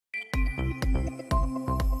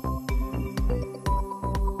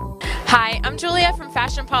Hi, I'm Julia from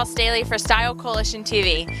Fashion Pulse Daily for Style Coalition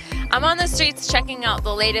TV. I'm on the streets checking out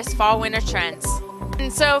the latest fall-winter trends.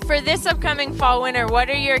 And so for this upcoming fall-winter, what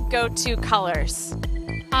are your go-to colors?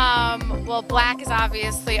 Well, black is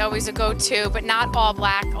obviously always a go-to, but not all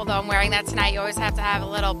black. Although I'm wearing that tonight, you always have to have a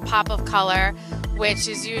little pop of color, which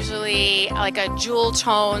is usually like a jewel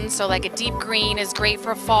tone, so like a deep green is great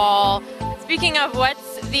for fall. Speaking of,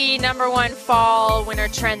 what's the #1 fall-winter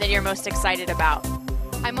trend that you're most excited about?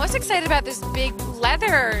 I'm most excited about this big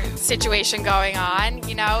leather situation going on.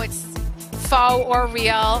 You know, it's faux or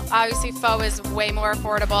real. Obviously, faux is way more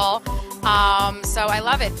affordable, so I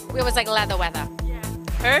love it. It was like leather weather.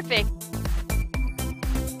 Perfect.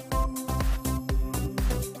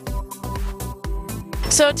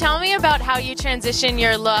 So tell me about how you transition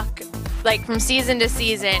your look, like from season to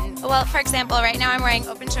season. Well, for example, right now I'm wearing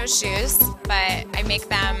open-toe shoes, but I make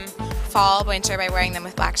them fall, winter by wearing them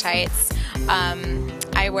with black tights.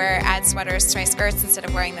 I add sweaters to my skirts instead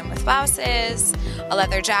of wearing them with blouses, a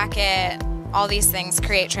leather jacket. All these things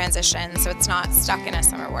create transition so it's not stuck in a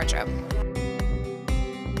summer wardrobe.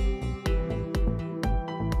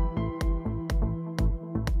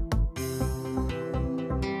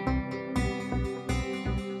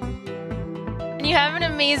 And you have an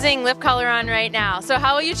amazing lip color on right now. So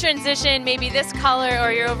how will you transition maybe this color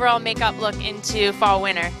or your overall makeup look into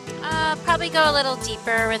fall-winter? Probably go a little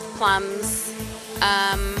deeper with plums,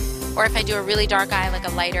 or if I do a really dark eye, like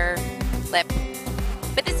a lighter lip.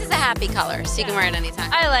 But this is a happy color, so you can wear it anytime.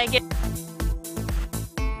 I like it.